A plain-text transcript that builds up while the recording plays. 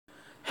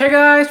Hey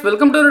guys,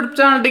 welcome to the YouTube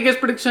channel Deekays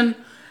Prediction.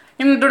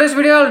 In today's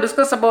video, I'll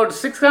discuss about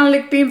 6 Grand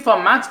League team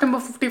for match number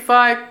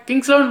 55,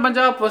 Kxip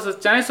Punjab versus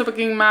Chennai Super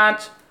King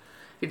match.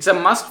 It's a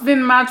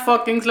must-win match for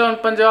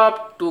Kxip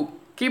Punjab to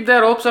keep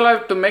their hopes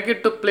alive to make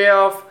it to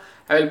playoff.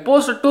 I will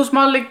post 2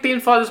 small league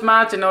teams for this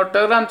match in our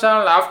Telegram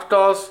channel after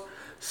toss.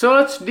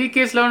 Search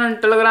Deekays11 in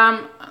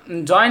Telegram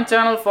and join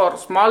channel for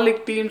small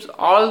league teams,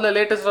 all the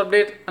latest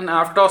update and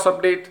after toss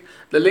update.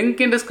 The link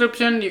in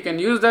description, you can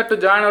use that to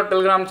join our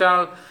Telegram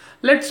channel.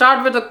 Let's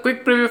start with a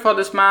quick preview for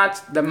this match.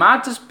 The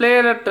match is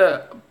played at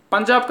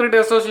Punjab Cricket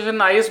Association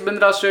IS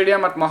Bindra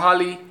Stadium at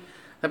Mohali.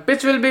 The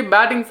pitch will be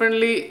batting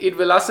friendly. It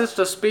will assist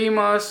the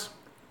spinners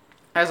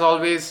as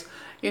always.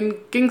 In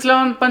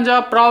Kxip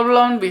Punjab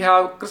problem, we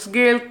have Chris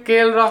Gayle,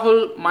 KL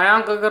Rahul,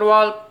 Mayank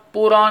Agarwal,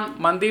 Pooran,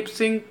 Mandeep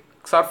Singh,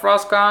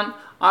 Sarfaraz Khan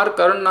or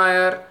Karun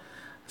Nair,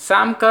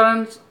 Sam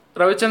Curran,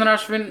 Ravichandran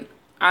Ashwin,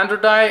 Andrew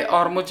Tye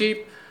or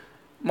Kxip,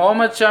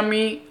 Mohammad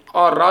Shami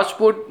or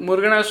Rajput,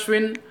 Murugan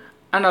Ashwin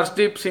and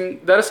Arshdeep Singh.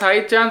 There is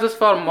high chances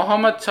for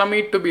Mohammad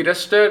Shami to be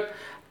rested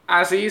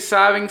as he is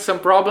having some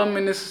problem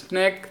in his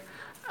neck,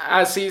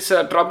 as he is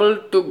trouble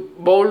to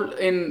bowl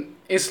in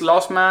his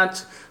last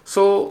match.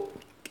 So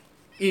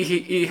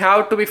he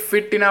have to be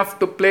fit enough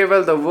to play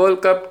well the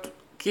World Cup.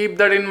 Keep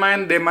that in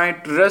mind. They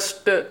might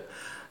rest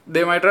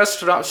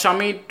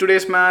Shami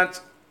today's match,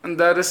 and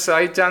there is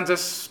high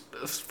chances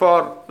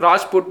for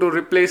Rajput to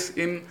replace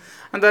him.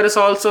 And there is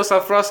also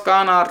Sarfaraz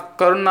Khan or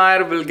Karun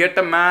Nair will get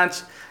a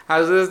match,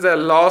 as this is the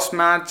last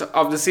match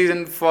of the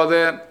season for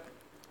the.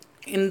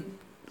 In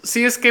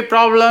CSK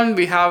problem,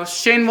 we have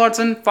Shane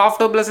Watson, Faf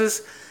du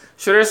Plessis,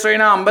 Suresh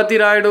Raina, Ambati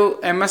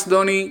Rayudu, MS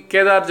Dhoni,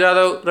 Kedar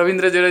Jadhav,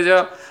 Ravindra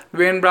Jadeja,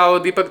 Wayne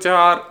Bravo, Deepak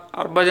Chahar,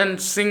 Harbhajan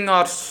Singh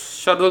or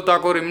Shardul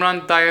Thakur,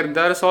 Imran Tahir.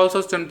 There is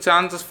also some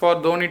chances for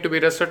Dhoni to be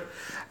rested.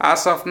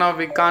 As of now,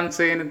 we can't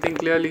say anything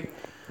clearly.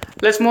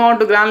 Let's move on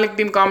to Grand League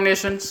team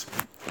combinations.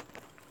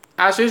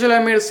 As usual, I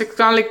made 6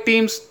 Grand League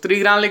teams, 3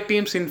 Grand League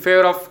teams in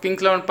favor of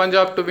Kxip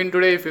Punjab to win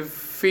today. If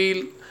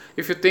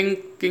you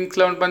think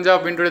Kxip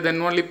Punjab win today,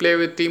 then only play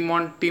with team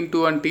 1, team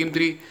 2 and team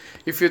 3.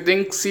 If you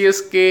think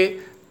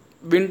CSK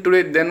win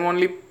today, then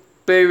only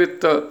play with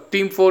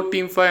team 4,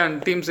 team 5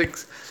 and team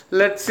 6.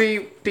 Let's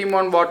see team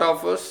 1 what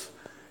offers.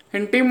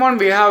 In team 1,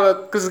 we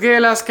have Chris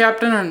Gayle as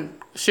captain and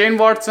Shane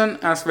Watson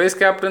as vice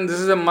captain. This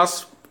is a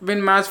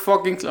must-win match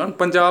for Kxip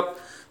Punjab.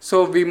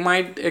 So we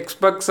might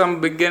expect some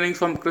big innings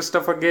from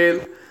Christopher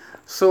Gayle.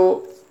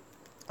 So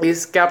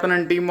he's captain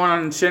in team 1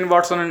 and Shane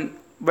Watson and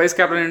vice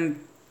captain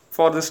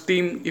for this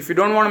team. If you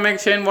don't want to make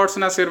Shane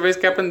Watson as your vice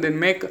captain, then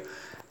make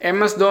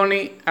MS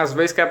Dhoni as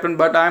vice captain.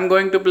 But I'm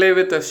going to play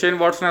with Shane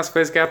Watson as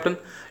vice captain.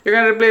 You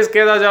can replace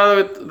Kedar Jadhav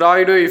with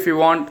Rayudu if you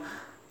want.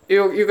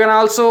 You can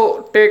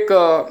also take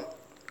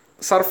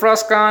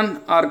Sarfaraz Khan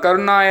or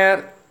Karun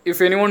Nair.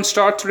 If anyone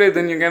starts today,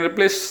 then you can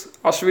replace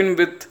Ashwin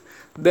with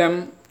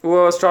them,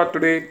 whoever start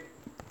today.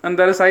 And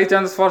there is high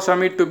chance for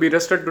Shami to be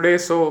rested today,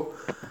 so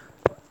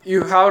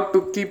you have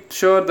to keep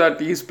sure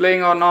that he is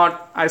playing or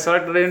not. I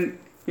selected him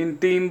in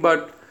team,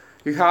 but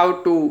you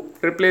have to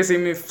replace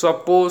him if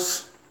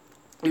suppose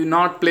you're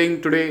not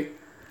playing today.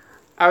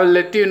 I will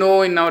let you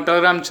know in our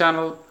Telegram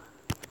channel.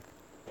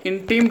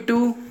 In team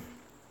 2,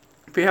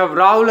 we have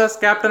Rahul as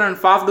captain and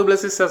Faf du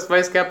Plessis as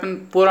vice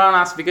captain,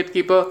 Pooran as wicket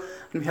keeper.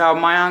 We have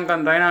Mayank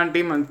and Raina on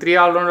team and 3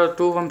 all-rounders,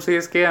 2 from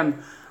CSK and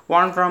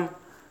 1 from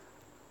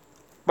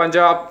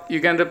Punjab.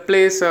 You can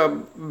replace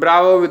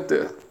Bravo with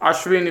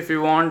Ashwin if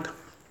you want.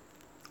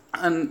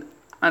 And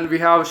we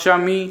have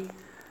Shami,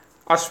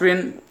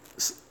 Ashwin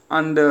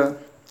and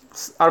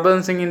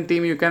Harbhajan Singh in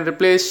team. You can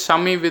replace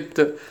Shami with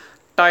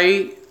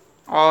Tye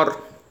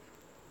or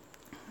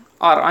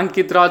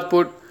Ankit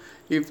Rajput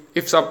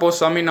if suppose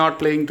Shami not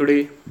playing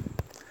today.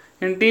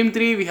 In team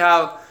 3, we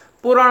have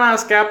Pooran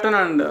as captain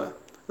and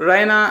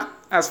Raina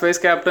as vice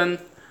captain.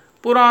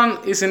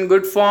 Pooran is in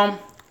good form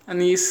and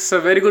he is a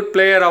very good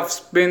player of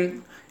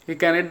spin. He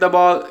can hit the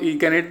ball, he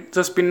can hit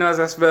the spinners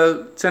as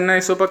well.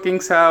 Chennai Super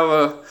Kings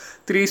have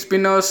 3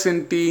 spinners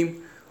in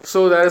team,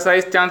 so there is high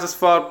chances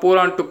for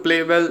Pooran to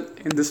play well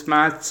in this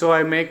match. So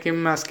I make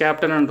him as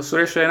captain and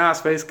Suresh Raina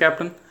as vice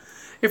captain.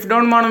 If you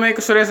don't want to make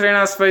Suresh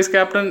Raina as vice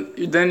captain,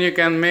 then you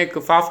can make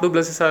Faf du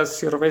Plessis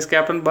as your vice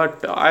captain.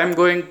 But I am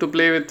going to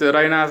play with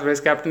Raina as vice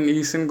captain. He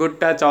is in good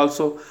touch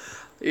also.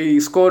 He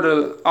scored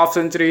a half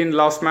century in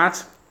last match.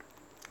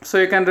 So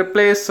you can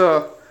replace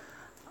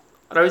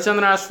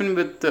Ravichandran Ashwin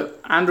with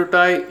Andrew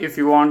Tye if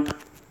you want.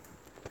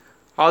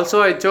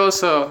 Also, I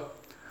chose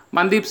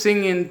Mandeep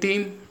Singh in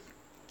team.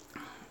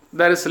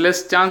 There is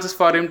less chances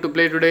for him to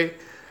play today.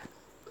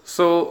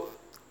 So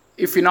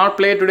if you not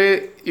play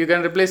today, you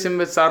can replace him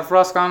with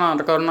Sarfaraz Khan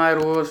or Karun Nair,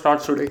 who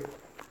starts today.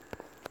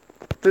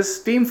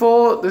 This team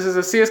 4, this is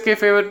a CSK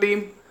favorite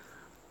team.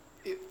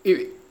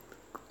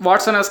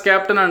 Watson as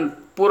captain and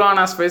Pooran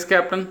as vice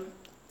captain.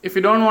 If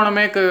you don't want to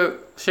make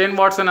Shane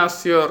Watson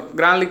as your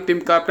Grand League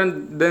team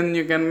captain, then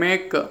you can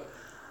make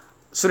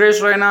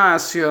Suresh Raina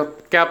as your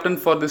captain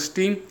for this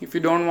team. If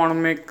you don't want to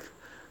make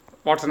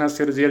Watson as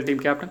your GL team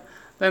captain,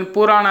 then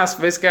Pooran as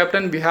vice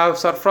captain. We have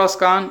Sarfaraz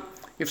Khan.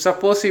 If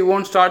suppose he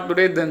won't start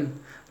today, then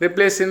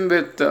replace him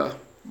with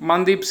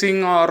Mandeep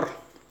Singh or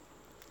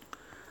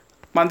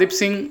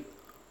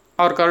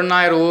Karun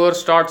Nair, whoever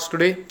starts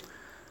today.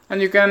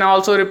 And you can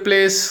also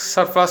replace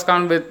Sarfraz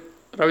Khan with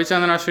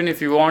Ravichandran Ashwin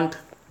if you want.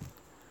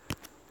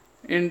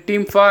 In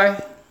Team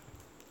 5,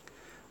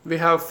 we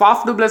have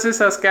Faf du Plessis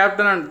as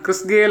captain and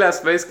Chris Gayle as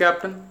vice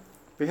captain.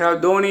 We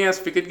have Dhoni as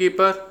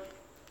wicketkeeper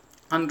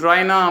and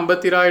Raina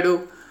Ambati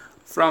Rayudu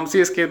from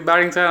CSK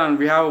batting side, and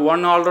we have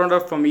one all-rounder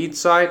from each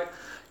side.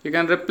 You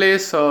can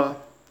replace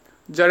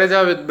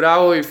Jadeja with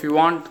Bravo if you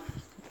want.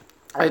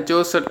 I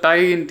chose a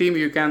tie in team.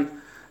 You can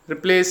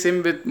replace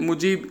him with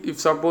Mujib if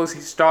suppose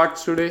he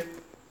starts today.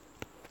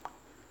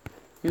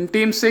 In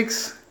Team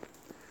 6,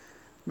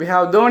 we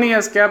have Dhoni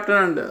as captain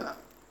and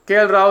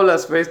KL Rahul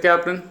as vice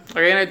captain.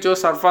 Again, I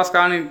chose Sarfraz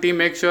Khan in team.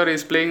 Make sure he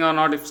is playing or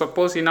not. If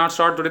suppose he not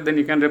start today, then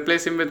you can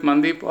replace him with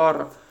Mandeep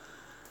or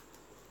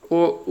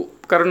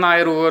Karun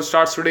Nair, whoever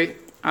starts today.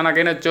 And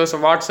again, I chose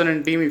Watson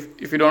in team.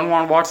 If you don't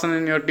want Watson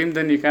in your team,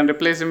 then you can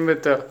replace him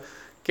with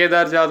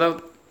Kedar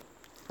Jadhav.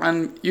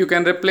 And you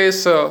can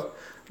replace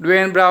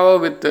Dwayne Bravo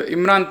with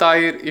Imran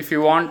Tahir if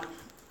you want.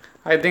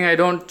 I think I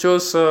don't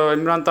choose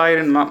Imran Tahir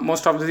in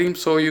most of the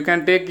teams, so you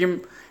can take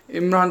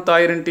Imran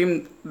Tahir in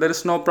team. There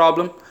is no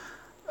problem.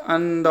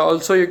 And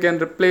also you can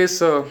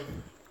replace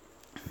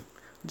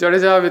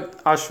Jadeja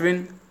with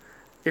Ashwin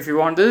if you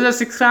want. This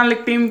is a 6-man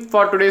league team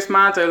for today's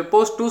match. I will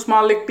post 2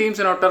 small league teams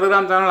in our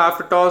Telegram channel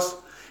after toss.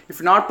 If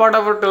you're not part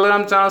of our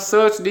Telegram channel,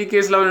 search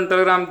Deekays11 in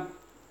Telegram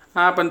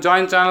app and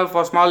join channel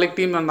for small league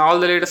team and all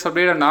the latest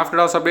update and after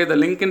toss update. The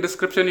link in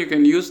description. You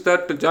can use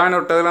that to join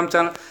our Telegram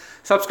channel.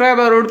 Subscribe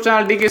our YouTube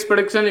channel Deekays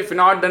Prediction if you're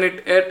not done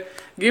it yet.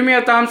 Give me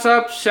a thumbs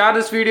up. Share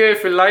this video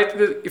if you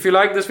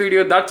like this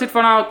video. That's it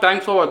for now.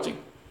 Thanks for watching.